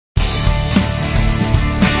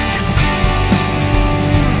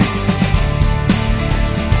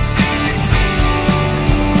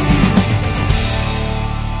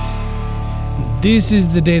This is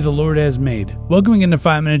the day the Lord has made. Welcoming into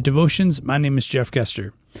 5-Minute Devotions, my name is Jeff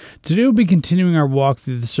Gester. Today we'll be continuing our walk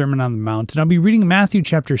through the Sermon on the Mount, and I'll be reading Matthew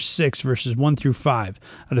chapter 6, verses 1 through 5,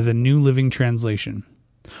 out of the New Living Translation.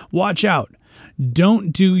 Watch out!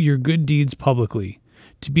 Don't do your good deeds publicly,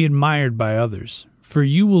 to be admired by others, for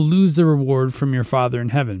you will lose the reward from your Father in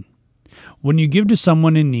heaven. When you give to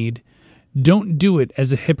someone in need, don't do it as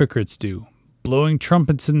the hypocrites do, blowing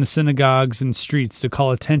trumpets in the synagogues and streets to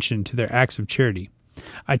call attention to their acts of charity.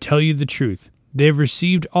 I tell you the truth, they have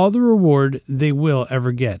received all the reward they will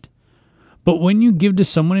ever get. But when you give to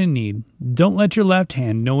someone in need, don't let your left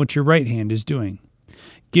hand know what your right hand is doing.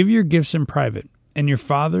 Give your gifts in private, and your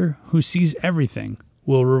Father, who sees everything,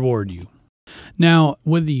 will reward you. Now,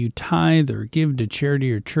 whether you tithe or give to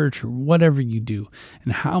charity or church or whatever you do,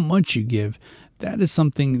 and how much you give, that is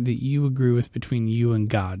something that you agree with between you and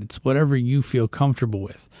God. It's whatever you feel comfortable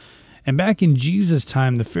with. And back in Jesus'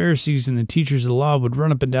 time, the Pharisees and the teachers of the law would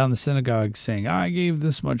run up and down the synagogue saying, I gave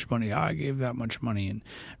this much money, I gave that much money, and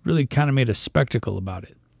really kind of made a spectacle about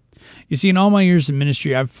it. You see, in all my years of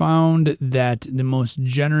ministry, I've found that the most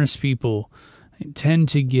generous people tend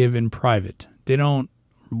to give in private. They don't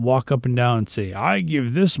walk up and down and say, I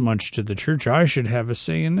give this much to the church, I should have a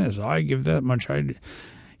say in this, I give that much, I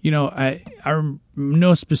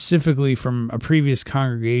know specifically from a previous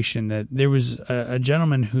congregation that there was a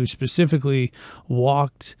gentleman who specifically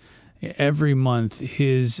walked every month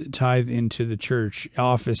his tithe into the church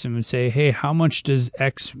office and would say, hey, how much does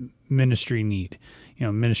X ministry need?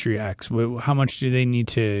 Ministry X, how much do they need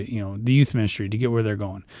to, the youth ministry to get where they're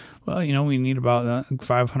going? Well, we need about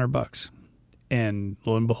 $500. And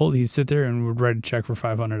lo and behold, he'd sit there and would write a check for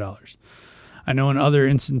 $500. I know in other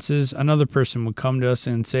instances, another person would come to us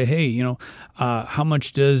and say, hey, how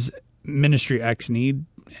much does Ministry X need?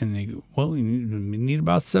 And they go, well, we need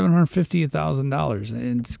about $750,000, $1,000,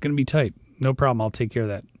 and it's going to be tight. No problem, I'll take care of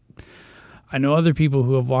that. I know other people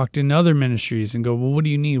who have walked in other ministries and go, well, what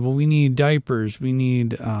do you need? Well, we need diapers, we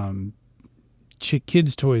need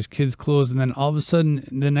kids' toys, kids' clothes, and then all of a sudden,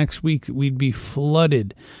 the next week, we'd be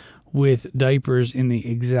flooded with diapers in the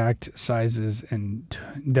exact sizes and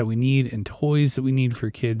that we need and toys that we need for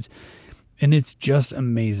kids. And it's just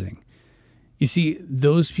amazing. You see,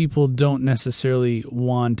 those people don't necessarily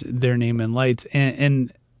want their name in lights.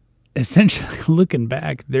 And essentially, looking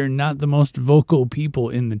back, they're not the most vocal people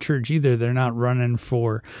in the church either. They're not running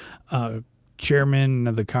for chairman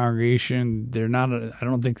of the congregation. They're not,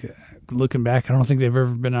 looking back, I don't think they've ever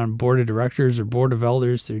been on board of directors or board of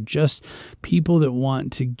elders. They're just people that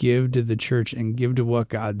want to give to the church and give to what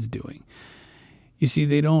God's doing. You see,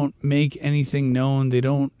 they don't make anything known. They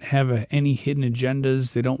don't have any hidden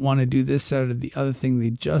agendas. They don't want to do this, that, or the other thing. They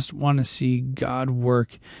just want to see God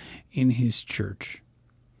work in his church.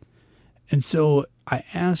 And so I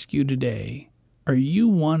ask you today, are you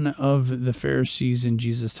one of the Pharisees in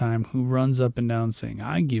Jesus' time who runs up and down saying,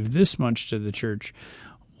 I give this much to the church?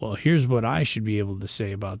 Well, here's what I should be able to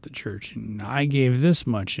say about the church, and I gave this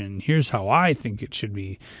much, and here's how I think it should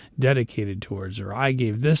be dedicated towards, or I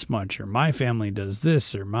gave this much, or my family does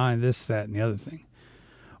this, or my this, that, and the other thing.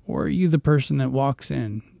 Or are you the person that walks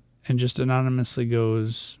in and just anonymously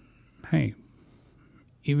goes, hey,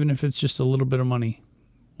 even if it's just a little bit of money,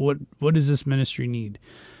 what does this ministry need?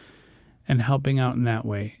 And helping out in that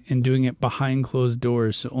way and doing it behind closed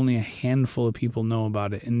doors so only a handful of people know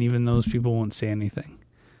about it, and even those people won't say anything.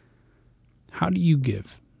 How do you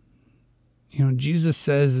give? Jesus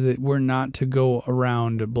says that we're not to go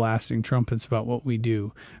around blasting trumpets about what we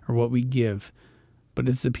do or what we give, but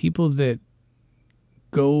it's the people that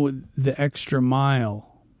go the extra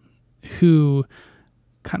mile who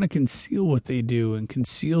kind of conceal what they do and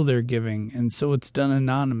conceal their giving, and so it's done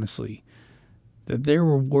anonymously, that their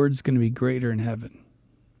reward's going to be greater in heaven.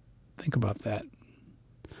 Think about that.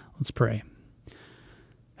 Let's pray.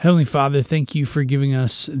 Heavenly Father, thank you for giving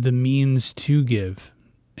us the means to give.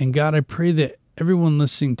 And God, I pray that everyone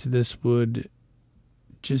listening to this would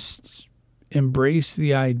just embrace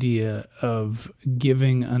the idea of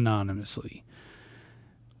giving anonymously.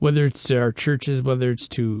 Whether it's to our churches, whether it's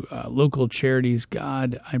to local charities,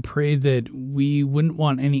 God, I pray that we wouldn't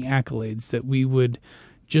want any accolades, that we would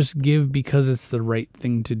just give because it's the right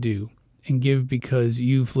thing to do, and give because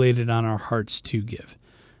you've laid it on our hearts to give.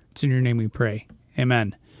 It's in your name we pray.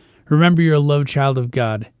 Amen. Remember, you're a loved child of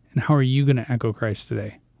God, and how are you going to echo Christ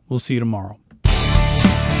today? We'll see you tomorrow.